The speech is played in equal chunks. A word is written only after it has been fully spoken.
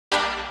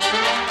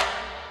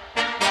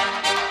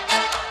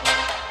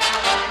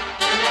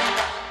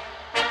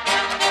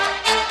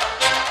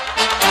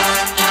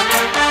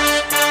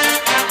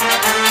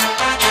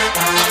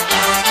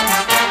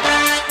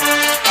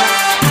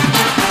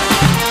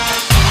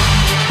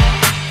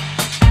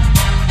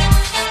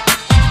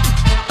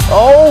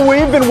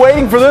We've been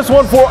waiting for this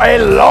one for a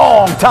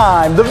long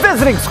time. The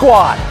visiting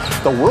squad,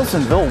 the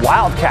Wilsonville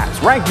Wildcats,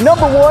 ranked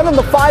 #1 in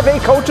the 5A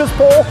coaches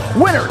poll,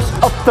 winners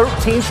of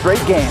 13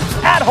 straight games.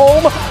 At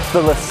home,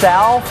 the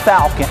LaSalle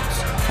Falcons,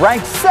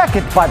 ranked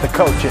second by the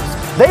coaches.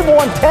 They've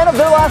won 10 of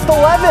their last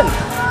 11.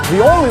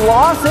 The only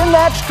loss in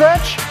that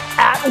stretch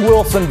at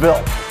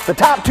Wilsonville. The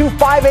top two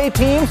 5A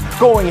teams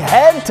going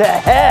head to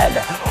head.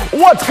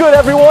 What's good,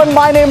 everyone?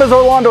 My name is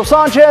Orlando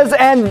Sanchez,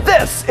 and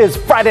this is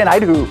Friday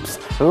Night Hoops.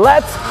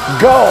 Let's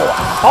go.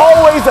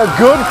 Always a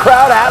good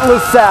crowd at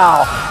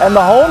LaSalle, and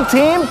the home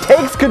team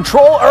takes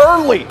control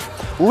early.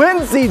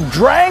 Lindsey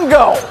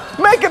Drango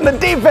making the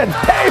defense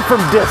pay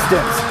from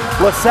distance.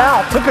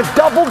 LaSalle took a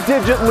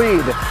double-digit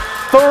lead.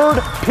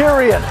 Third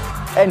period,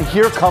 and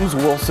here comes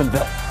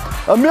Wilsonville.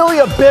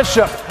 Amelia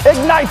Bishop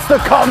ignites the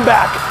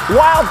comeback.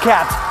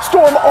 Wildcats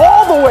storm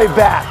all the way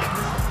back.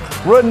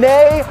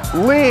 Renee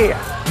Lee,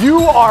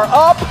 you are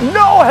up,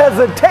 no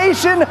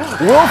hesitation.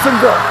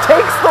 Wilsonville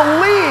takes the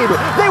lead.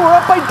 They were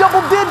up by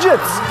double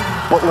digits,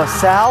 but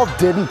LaSalle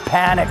didn't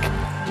panic.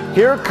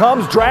 Here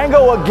comes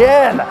Drango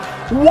again.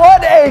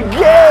 What a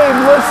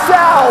game!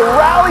 LaSalle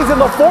rallies in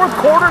the fourth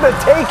quarter to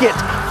take it.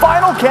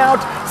 Final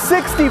count,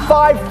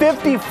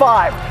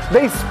 65-55.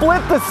 They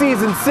split the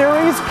season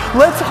series.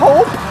 Let's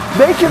hope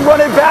they can run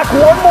it back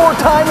one more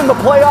time in the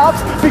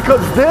playoffs,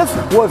 because this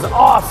was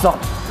awesome.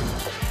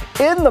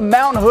 In the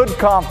Mount Hood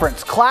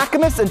Conference,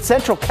 Clackamas and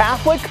Central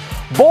Catholic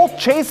both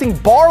chasing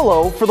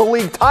Barlow for the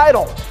league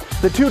title.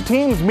 The two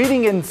teams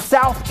meeting in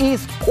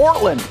Southeast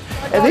Portland.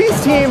 And these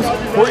teams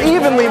were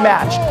evenly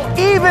matched,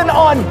 even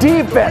on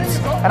defense.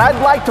 And I'd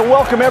like to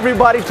welcome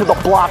everybody to the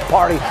block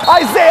party.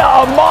 Isaiah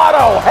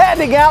Amato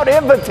handing out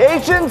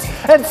invitations,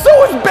 and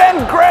so is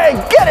Ben Gregg.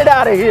 Get it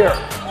out of here.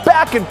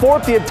 Back and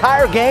forth the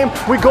entire game.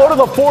 We go to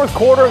the fourth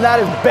quarter, and that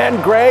is Ben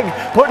Gregg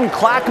putting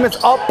Clackamas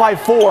up by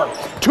 4.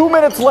 2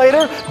 minutes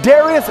later,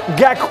 Darius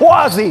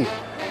Gakwazi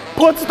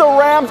puts the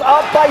Rams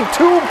up by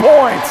 2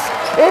 points.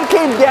 It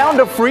came down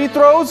to free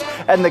throws,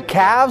 and the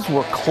Cavs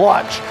were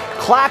clutch.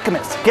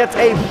 Clackamas gets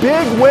a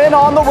big win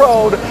on the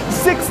road,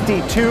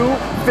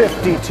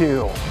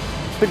 62-52.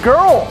 The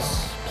girls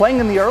playing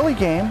in the early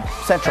game,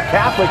 Central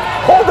Catholic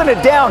holding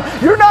it down.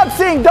 You're not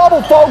seeing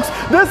double, folks.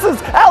 This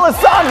is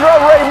Alessandra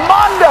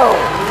Raimondo.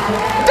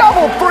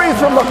 Double threes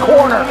from the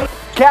corner.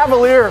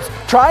 Cavaliers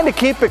trying to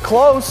keep it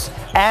close.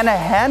 Anna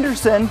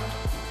Henderson,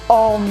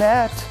 all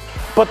net.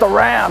 But the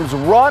Rams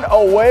run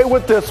away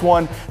with this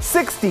one,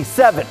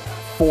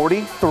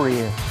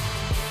 67-43.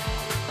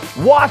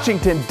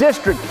 Washington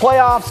District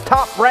playoffs,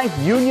 top-ranked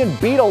Union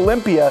beat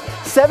Olympia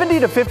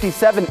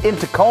 70-57 in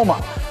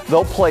Tacoma.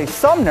 They'll play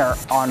Sumner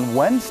on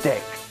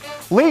Wednesday.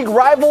 League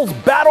rivals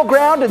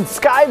Battleground and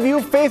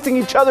Skyview facing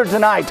each other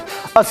tonight.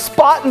 A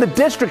spot in the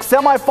district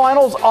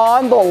semifinals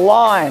on the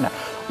line.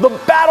 The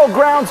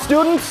Battleground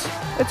students,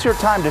 it's your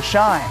time to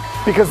shine,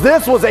 because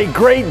this was a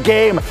great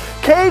game.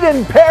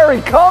 Caden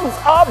Perry comes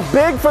up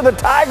big for the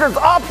Tigers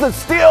off the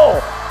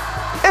steal.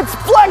 It's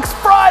Flex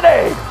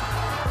Friday.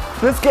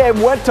 This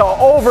game went to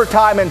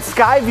overtime, and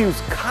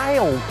Skyview's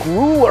Kyle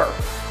Gruler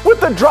with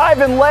the drive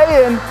and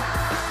lay-in,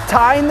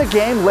 tying the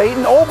game late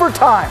in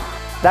overtime.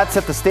 That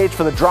set the stage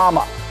for the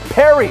drama.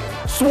 Perry,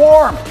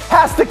 swarmed,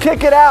 has to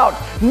kick it out.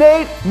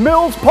 Nate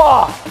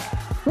Millspaw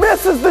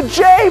misses the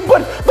J,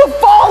 but the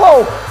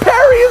follow.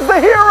 Perry is the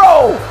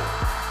hero.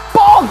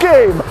 Ball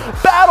game.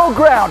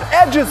 Battleground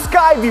edges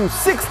Skyview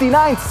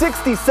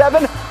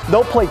 69-67.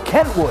 They'll play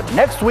Kentwood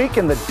next week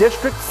in the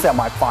district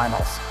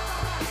semifinals.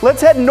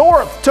 Let's head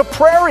north to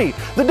Prairie,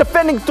 the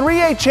defending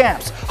 3A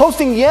champs,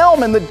 hosting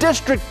Yelm in the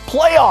district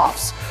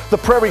playoffs. The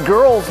Prairie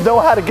girls know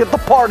how to get the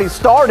party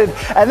started,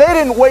 and they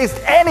didn't waste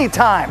any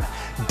time.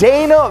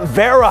 Dana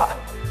Vera,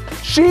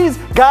 she's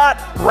got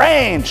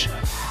range.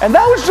 And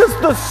that was just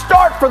the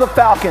start for the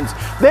Falcons.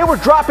 They were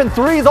dropping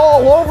threes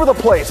all over the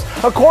place.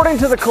 According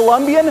to the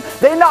Columbian,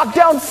 they knocked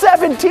down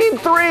 17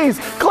 threes.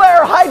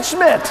 Claire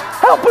Heitschmidt,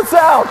 help us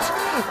out.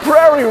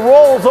 Prairie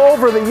rolls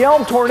over the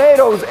Yelm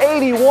Tornadoes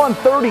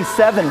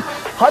 81-37.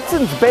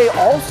 Hudson's Bay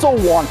also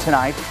won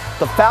tonight.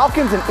 The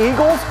Falcons and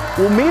Eagles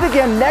will meet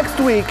again next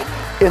week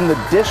in the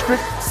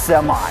district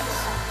semis.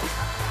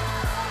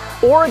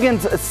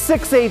 Oregon's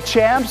 6A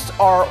champs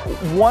are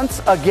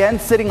once again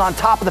sitting on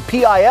top of the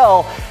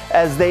PIL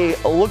as they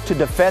look to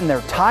defend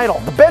their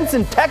title. The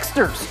Benson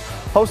Texters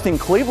hosting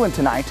Cleveland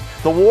tonight.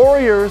 The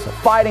Warriors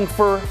fighting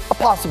for a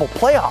possible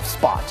playoff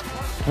spot.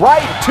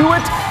 Right to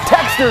it,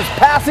 Texters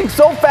passing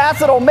so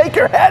fast it'll make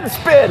your head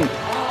spin.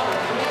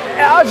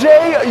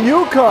 Ajay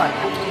Yukon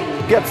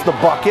gets the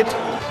bucket,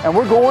 and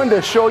we're going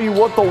to show you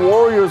what the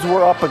Warriors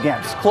were up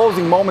against.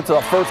 Closing moments of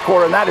the first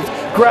quarter, and that is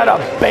Greta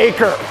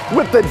Baker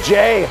with the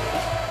J.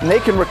 And they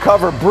can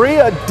recover.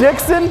 Bria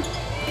Dixon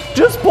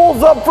just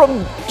pulls up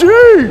from G.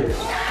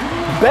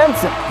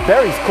 Benson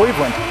buries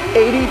Cleveland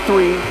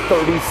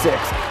 83-36.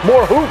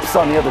 More hoops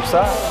on the other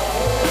side.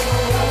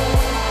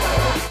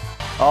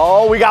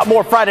 Oh, we got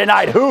more Friday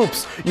Night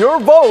Hoops.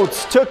 Your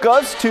votes took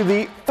us to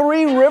the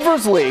Three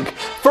Rivers League.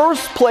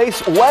 First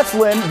place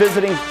Westland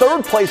visiting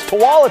third place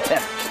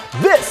Tualatin.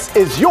 This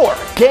is your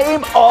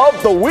game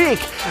of the week.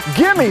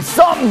 Give me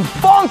something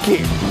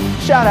funky.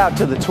 Shout out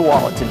to the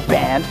Tualatin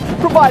Band,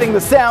 providing the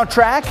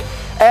soundtrack.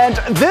 And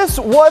this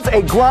was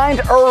a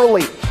grind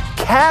early.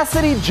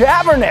 Cassidy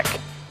Javernick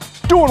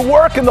doing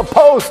work in the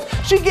post.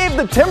 She gave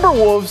the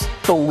Timberwolves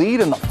the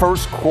lead in the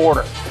first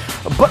quarter.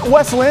 But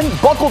West Lynn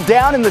buckled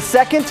down in the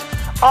second.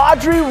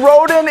 Audrey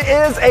Roden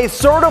is a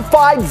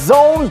certified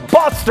zone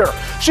buster.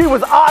 She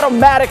was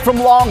automatic from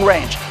long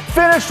range.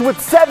 Finished with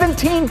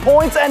 17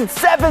 points and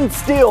 7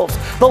 steals.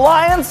 The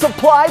Lions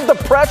supplied the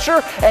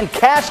pressure and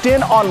cashed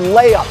in on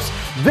layups.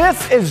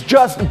 This is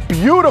just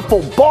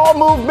beautiful ball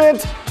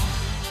movement.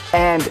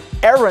 And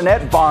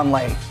Aaronette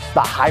Vonleh,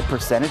 the high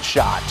percentage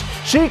shot.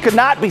 She could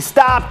not be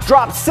stopped,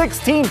 dropped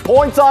 16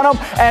 points on them,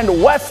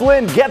 and West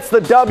Lynn gets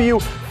the W,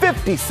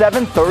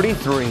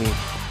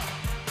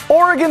 57-33.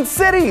 Oregon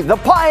City, the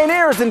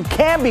Pioneers and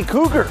Canby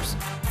Cougars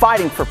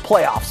fighting for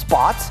playoff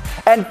spots.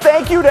 And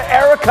thank you to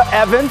Erica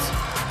Evans.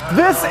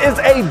 This is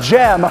a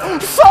gem.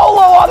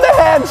 Solo on the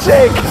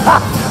handshake.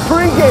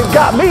 Pre-game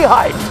got me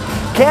hyped.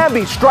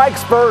 Canby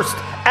strikes first.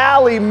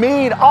 Allie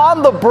Mead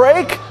on the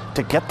break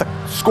to get the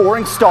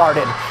scoring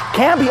started.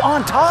 Canby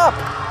on top.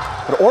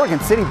 But Oregon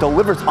City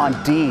delivers on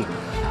D.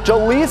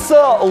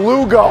 Jaleesa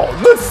Lugo,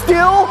 the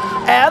steal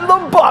and the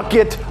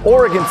bucket.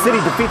 Oregon City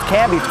defeats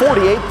Canby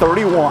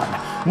 48-31.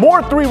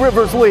 More Three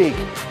Rivers League.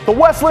 The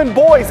West Lynn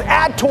boys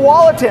at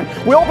Tualatin.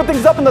 We open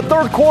things up in the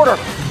third quarter.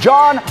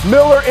 John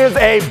Miller is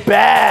a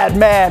bad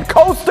man.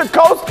 Coast to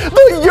coast,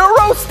 the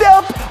Euro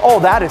step. Oh,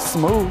 that is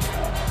smooth.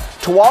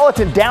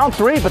 Tualatin down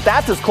 3, but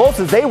that's as close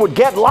as they would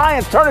get.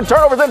 Lions turning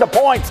turnovers into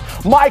points.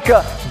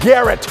 Micah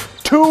Garrett,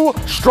 too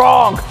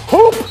strong.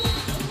 Hoop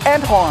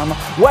and harm.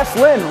 West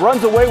Lynn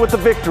runs away with the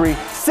victory,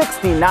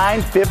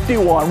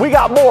 69-51. We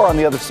got more on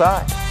the other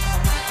side.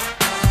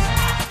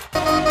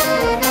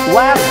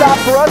 Last stop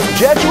for us,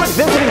 Jesuit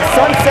visiting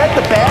Sunset,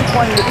 the band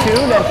playing the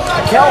tune, and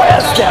Kel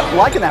Estep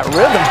liking that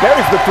rhythm,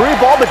 buries the 3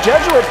 ball, but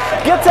Jesuit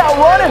gets out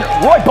running.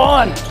 Roy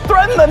Bond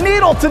threading the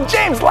needle to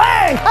James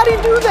Lang. How do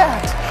you do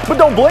that? But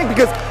don't blink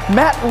because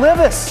Matt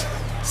Livis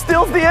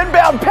steals the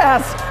inbound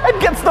pass and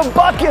gets the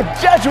bucket.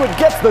 Jesuit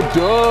gets the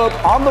dub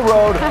on the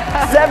road,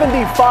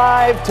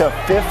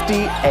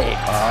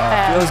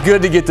 75-58. Feels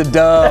good to get the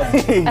dub.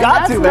 You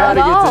got to, man.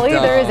 Not all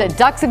either, is it?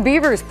 Ducks and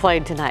Beavers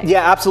played tonight.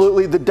 Yeah,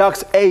 absolutely. The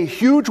Ducks, a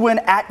huge win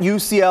at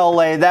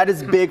UCLA. That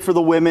is big for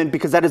the women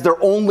because that is their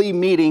only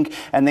meeting,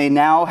 and they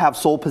now have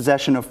sole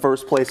possession of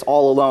first place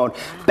all alone.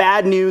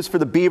 Bad news for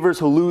the Beavers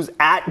who lose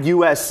at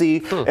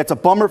USC. It's a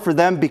bummer for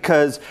them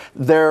because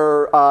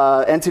their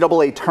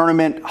NCAA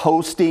tournament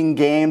hosting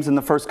games in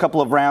the first couple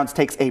of rounds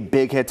takes a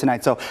big hit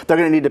tonight. So they're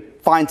going to need to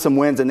find some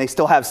wins, and they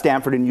still have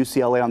Stanford and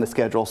UCLA on the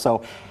schedule.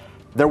 So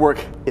their work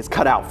is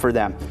cut out for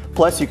them.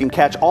 Plus, you can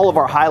catch all of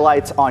our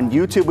highlights on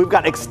YouTube. We've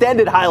got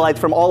extended highlights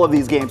from all of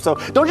these games. So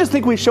don't just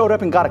think we showed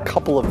up and got a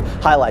couple of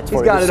highlights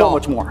for you. There's so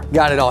much more.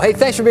 Got it all. Hey,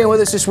 thanks for being with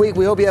us this week.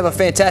 We hope you have a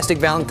fantastic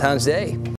Valentine's Day.